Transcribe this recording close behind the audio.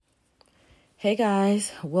Hey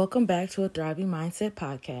guys, welcome back to a Thriving Mindset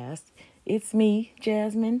podcast. It's me,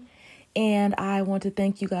 Jasmine, and I want to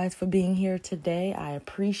thank you guys for being here today. I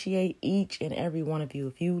appreciate each and every one of you.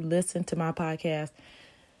 If you listen to my podcast,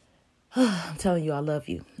 I'm telling you I love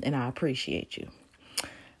you and I appreciate you.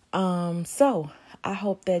 So I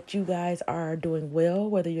hope that you guys are doing well,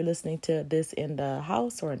 whether you're listening to this in the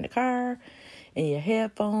house or in the car, in your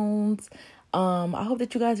headphones. I hope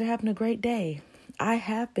that you guys are having a great day. I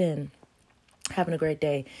have been having a great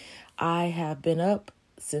day. I have been up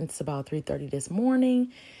since about 3:30 this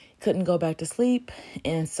morning, couldn't go back to sleep.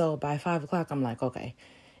 And so by 5 o'clock, I'm like, okay,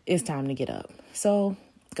 it's time to get up. So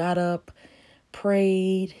got up,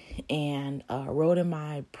 prayed, and wrote in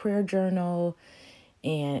my prayer journal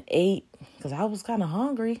and ate because I was kind of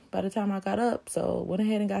hungry by the time I got up. So went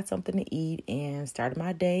ahead and got something to eat and started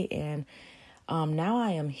my day. And now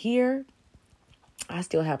I am here. I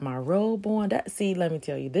still have my robe on. Let me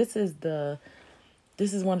tell you, this is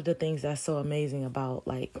one of the things that's so amazing about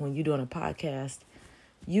like when you're doing a podcast.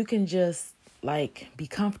 You can just like be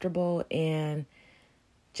comfortable and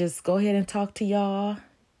just go ahead and talk to y'all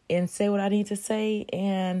and say what I need to say.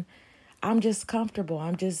 And I'm just comfortable.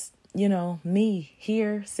 I'm just, me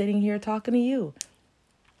here, sitting here talking to you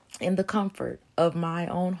in the comfort of my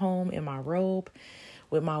own home, in my robe,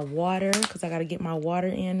 with my water, because I got to get my water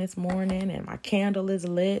in this morning and my candle is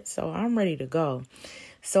lit. So I'm ready to go.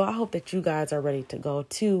 So I hope that you guys are ready to go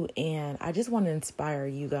too. And I just want to inspire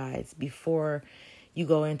you guys before you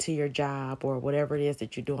go into your job or whatever it is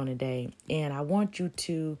that you're doing today. And I want you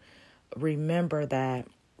to remember that,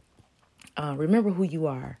 remember who you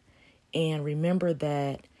are, and remember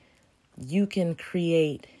that you can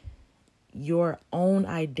create your own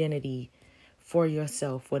identity for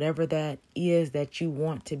yourself, whatever that is that you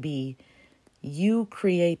want to be. You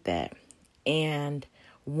create that. And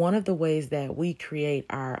one of the ways that we create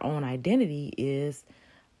our own identity is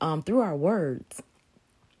through our words.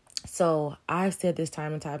 So I've said this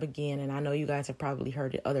time and time again, and I know you guys have probably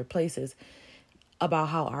heard it other places, about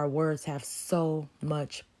how our words have so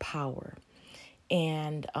much power.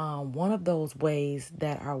 And one of those ways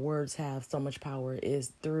that our words have so much power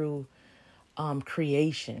is through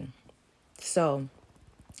creation. So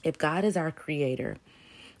if God is our creator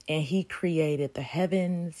and he created the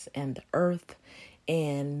heavens and the earth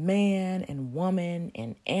and man and woman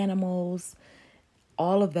and animals,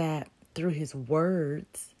 all of that through his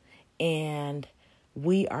words, and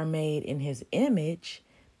we are made in his image,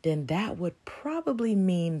 then that would probably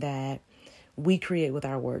mean that we create with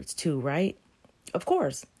our words too, right? Of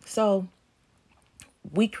course. So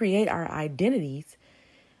we create our identities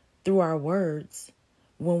through our words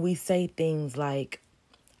when we say things like,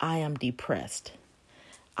 I am depressed.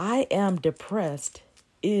 I am depressed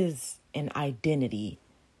is an identity,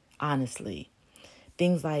 honestly.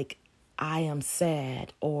 Things like, I am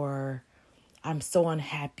sad or I'm so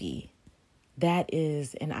unhappy. That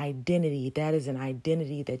is an identity. That is an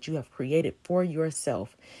identity that you have created for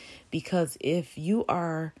yourself. Because if you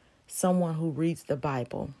are someone who reads the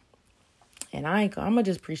Bible, and I'm going to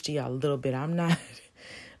just preach to y'all a little bit. I'm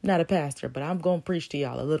not a pastor, but I'm going to preach to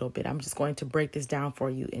y'all a little bit. I'm just going to break this down for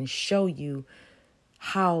you and show you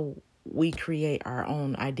how we create our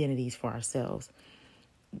own identities for ourselves.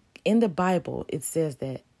 In the Bible, it says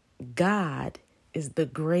that God is the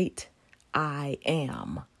great I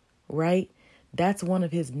am, right? That's one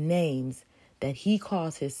of his names that he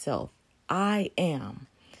calls himself. I am.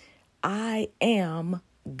 I am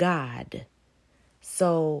God.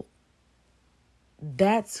 So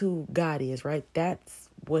that's who God is, right? That's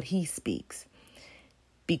what he speaks.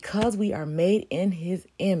 Because we are made in his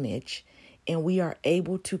image and we are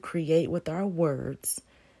able to create with our words,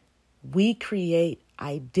 we create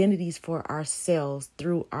identities for ourselves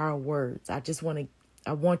through our words.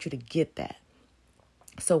 I want you to get that.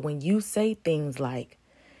 So when you say things like,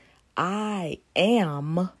 I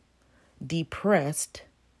am depressed,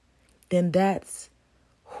 then that's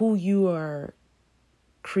who you are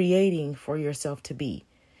creating for yourself to be.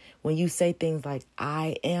 When you say things like,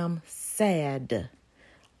 I am sad,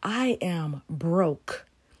 I am broke,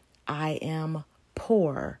 I am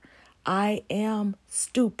poor, I am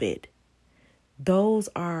stupid. Those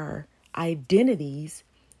are identities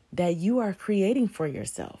that you are creating for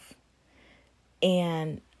yourself.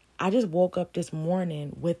 And I just woke up this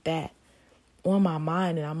morning with that on my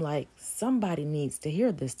mind. And I'm like, somebody needs to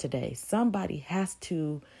hear this today. Somebody has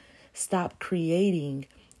to stop creating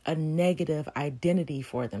a negative identity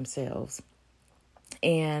for themselves.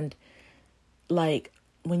 And like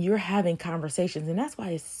when you're having conversations, and that's why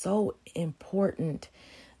it's so important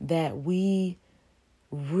that we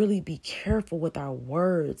really be careful with our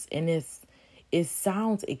words. And it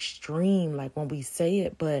sounds extreme, like when we say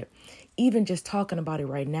it, but even just talking about it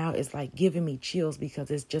right now is like giving me chills, because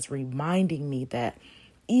it's just reminding me that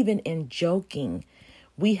even in joking,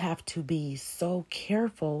 we have to be so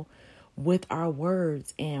careful with our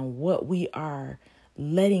words and what we are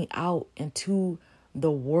letting out into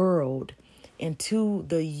the world, into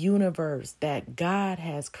the universe that God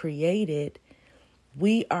has created.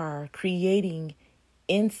 We are creating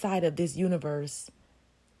inside of this universe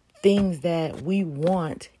things that we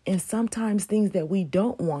want, and sometimes things that we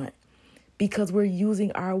don't want, because we're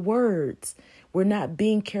using our words. We're not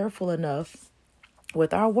being careful enough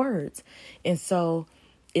with our words. And so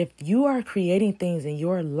if you are creating things in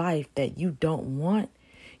your life that you don't want,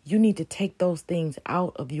 you need to take those things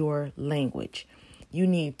out of your language. You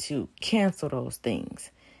need to cancel those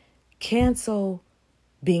things. Cancel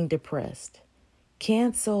being depressed.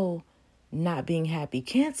 Cancel not being happy.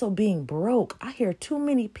 Cancel being broke. I hear too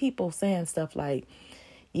many people saying stuff like,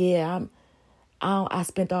 yeah, I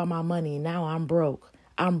spent all my money. Now I'm broke.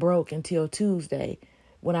 I'm broke until Tuesday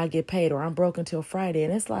when I get paid, or I'm broke until Friday.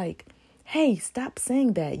 And it's like, hey, stop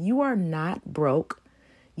saying that. You are not broke.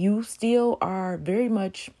 You still are very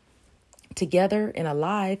much together and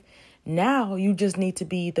alive. Now you just need to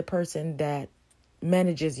be the person that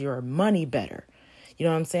manages your money better. You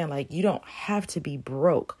know what I'm saying? Like, you don't have to be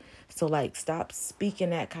broke. So like, stop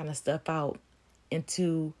speaking that kind of stuff out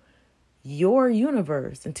into your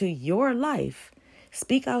universe, into your life.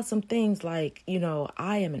 Speak out some things like,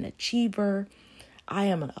 I am an achiever. I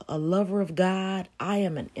am a lover of God. I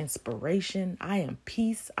am an inspiration. I am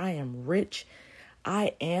peace. I am rich.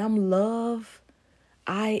 I am love.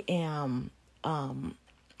 I am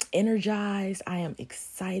energized. I am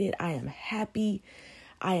excited. I am happy.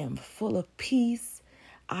 I am full of peace.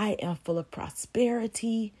 I am full of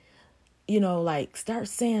prosperity. Like, start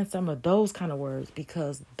saying some of those kind of words,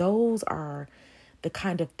 because those are the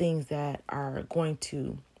kind of things that are going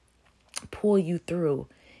to pull you through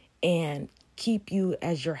and keep you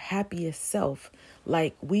as your happiest self.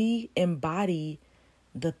 Like, we embody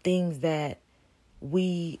the things that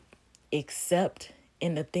we accept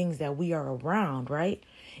and the things that we are around, right?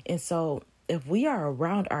 And so if we are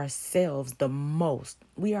around ourselves the most,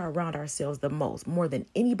 more than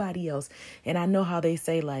anybody else. And I know how they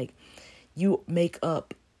say, like, you make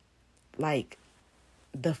up like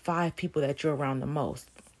the 5 people that you're around the most.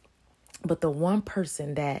 But the one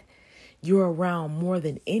person that you're around more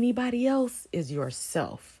than anybody else is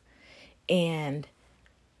yourself. And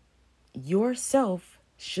yourself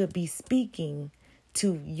should be speaking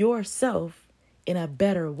to yourself in a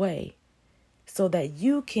better way, so that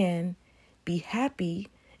you can be happy,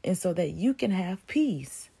 and so that you can have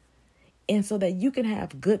peace, and so that you can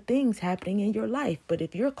have good things happening in your life. But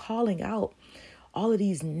if you're calling out all of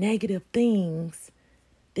these negative things,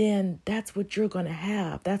 then that's what you're going to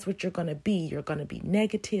have. That's what you're going to be. You're going to be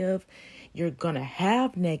negative. You're going to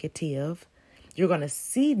have negative. You're going to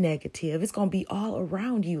see negative. It's going to be all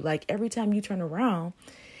around you. Like, every time you turn around,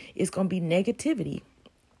 it's going to be negativity,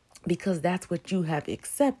 because that's what you have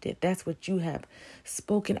accepted. That's what you have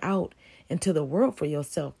spoken out into the world for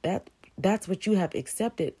yourself. That's what you have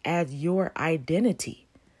accepted as your identity.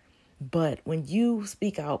 But when you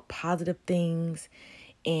speak out positive things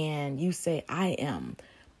and you say, I am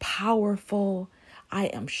powerful, I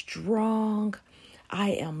am strong,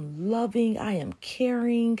 I am loving, I am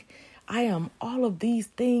caring, I am all of these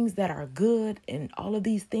things that are good, and all of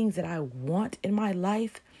these things that I want in my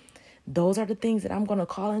life, those are the things that I'm going to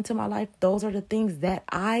call into my life. Those are the things that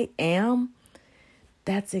I am.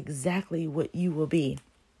 That's exactly what you will be.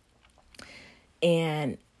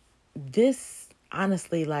 And this,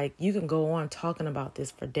 honestly, like, you can go on talking about this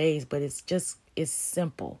for days, but it's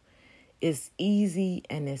simple. It's easy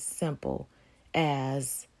and it's simple,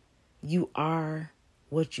 as you are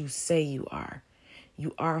what you say you are.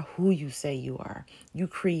 You are who you say you are. You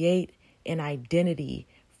create an identity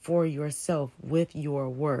for yourself with your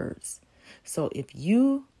words. So if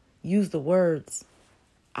you use the words,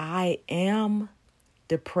 I am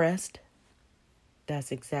depressed,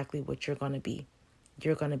 that's exactly what you're going to be.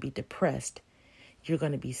 You're going to be depressed. You're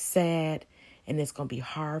going to be sad, and it's going to be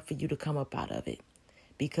hard for you to come up out of it,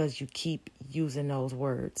 because you keep using those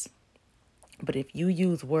words. But if you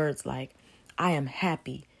use words like, I am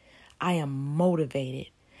happy, I am motivated,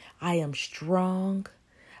 I am strong,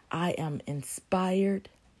 I am inspired,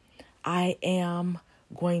 I am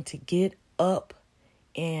going to get up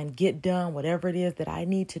and get done whatever it is that I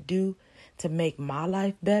need to do to make my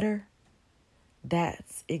life better,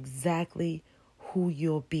 that's exactly who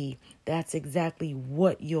you'll be. That's exactly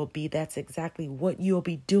what you'll be. That's exactly what you'll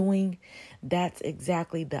be doing. That's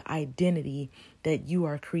exactly the identity that you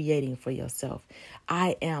are creating for yourself.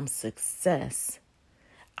 I am success.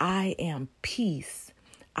 I am peace.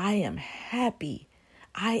 I am happy.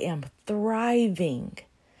 I am thriving.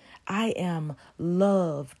 I am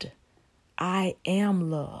loved. I am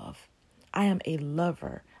love. I am a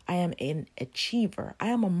lover. I am an achiever. I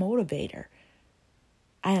am a motivator.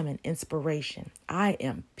 I am an inspiration. I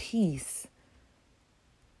am peace.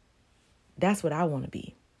 That's what I want to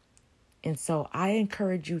be. And so I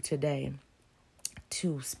encourage you today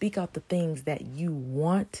to speak out the things that you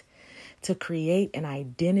want, to create an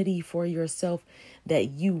identity for yourself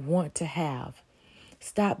that you want to have.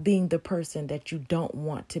 Stop being the person that you don't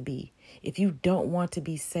want to be. If you don't want to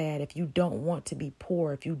be sad, if you don't want to be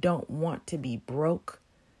poor, if you don't want to be broke,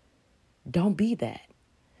 don't be that.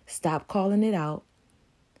 Stop calling it out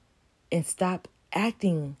and stop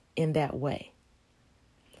acting in that way.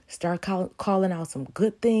 Start calling out some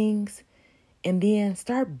good things and then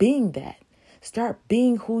start being that. Start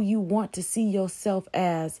being who you want to see yourself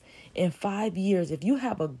as in 5 years. If you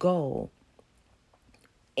have a goal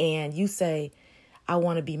and you say, I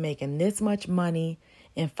want to be making this much money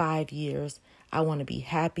in 5 years. I want to be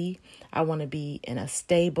happy. I want to be in a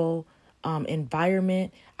stable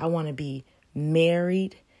environment. I want to be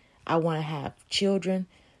married. I want to have children.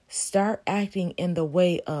 Start acting in the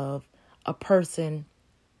way of a person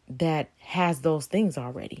that has those things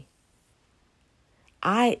already.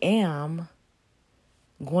 I am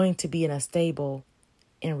going to be in a stable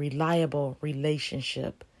and reliable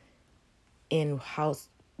relationship in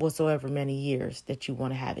whatsoever many years that you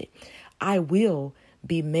want to have it. I will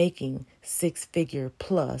be making 6-figure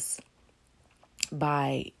plus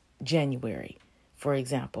by January, for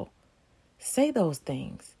example. Say those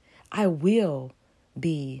things. I will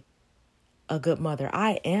be a good mother.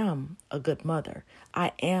 I am a good mother.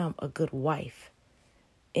 I am a good wife.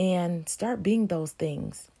 And start being those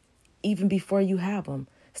things even before you have them.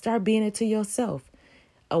 Start being it to yourself.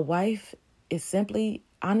 A wife is simply,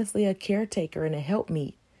 honestly, a caretaker and a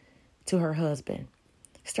helpmeet to her husband.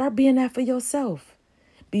 Start being that for yourself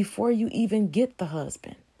before you even get the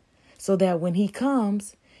husband, so that when he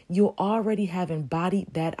comes, you'll already have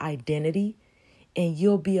embodied that identity and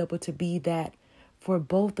you'll be able to be that for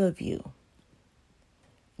both of you.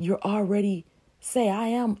 You're already, say, I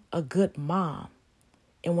am a good mom.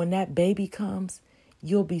 And when that baby comes,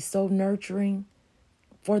 you'll be so nurturing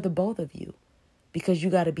for the both of you, because you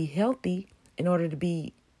got to be healthy in order to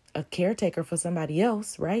be a caretaker for somebody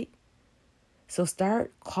else, right? So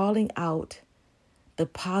start calling out the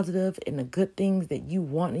positive and the good things that you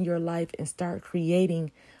want in your life and start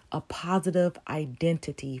creating a positive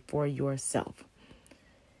identity for yourself.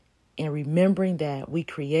 And remembering that we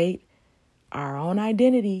create our own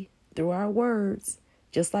identity through our words,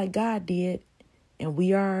 just like God did. And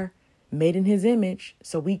we are made in his image,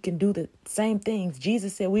 so we can do the same things.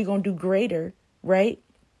 Jesus said we're going to do greater, right?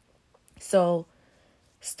 So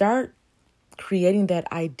start creating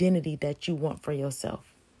that identity that you want for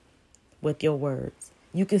yourself with your words.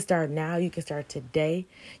 You can start now. You can start today.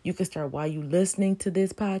 You can start while you're listening to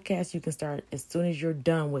this podcast. You can start as soon as you're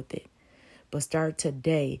done with it. But start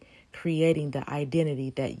today creating the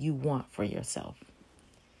identity that you want for yourself.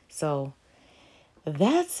 So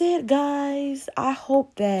that's it, guys. I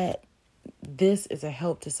hope that this is a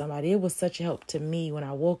help to somebody. It was such a help to me when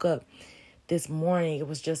I woke up this morning. It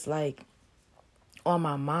was just like on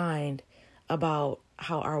my mind about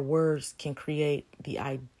how our words can create the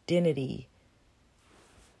identity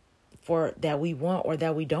for that we want or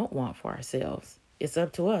that we don't want for ourselves. It's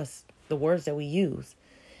up to us, the words that we use.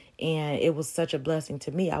 And it was such a blessing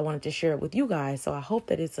to me. I wanted to share it with you guys. So I hope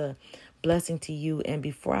that it's a blessing to you. And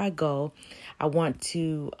before I go, I want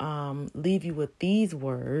to leave you with these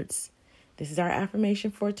words. This is our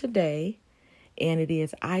affirmation for today. And it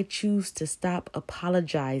is, I choose to stop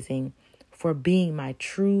apologizing for being my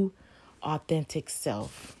true, authentic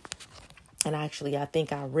self. And actually, I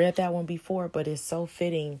think I read that one before, but it's so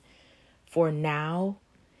fitting for now.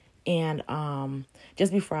 And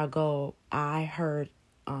just before I go, I heard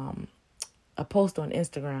a post on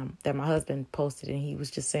Instagram that my husband posted, and he was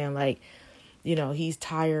just saying, like, you know, he's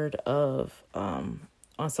tired of on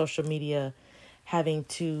social media having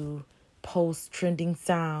to post trending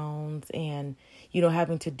sounds and, you know,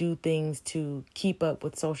 having to do things to keep up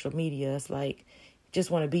with social media. It's like,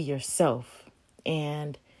 just want to be yourself.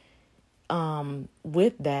 And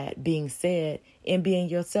with that being said, in being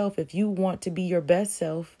yourself, if you want to be your best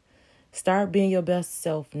self, start being your best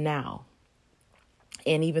self now.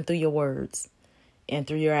 And even through your words and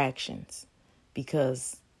through your actions,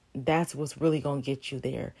 because that's what's really going to get you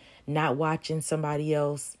there. Not watching somebody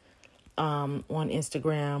else on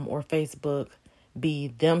Instagram or Facebook be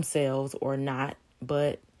themselves or not,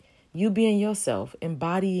 but you being yourself,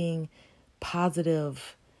 embodying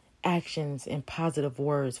positive actions and positive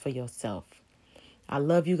words for yourself. I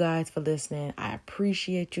love you guys for listening. I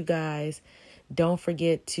appreciate you guys. Don't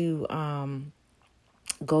forget to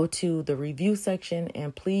go to the review section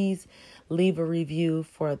and please leave a review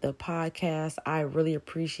for the podcast. I really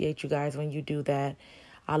appreciate you guys when you do that.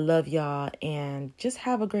 I love y'all, and just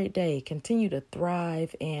have a great day. Continue to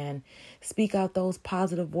thrive and speak out those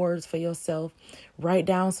positive words for yourself. Write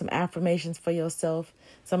down some affirmations for yourself.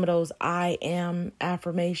 Some of those I am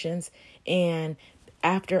affirmations. And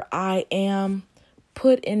after I am,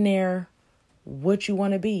 put in there what you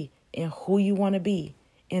want to be and who you want to be,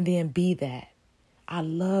 and then be that. I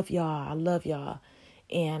love y'all. I love y'all.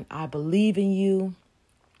 And I believe in you.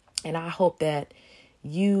 And I hope that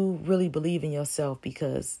you really believe in yourself,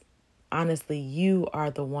 because honestly, you are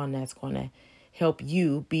the one that's going to help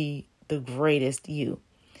you be the greatest you.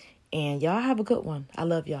 And y'all have a good one. I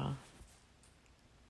love y'all.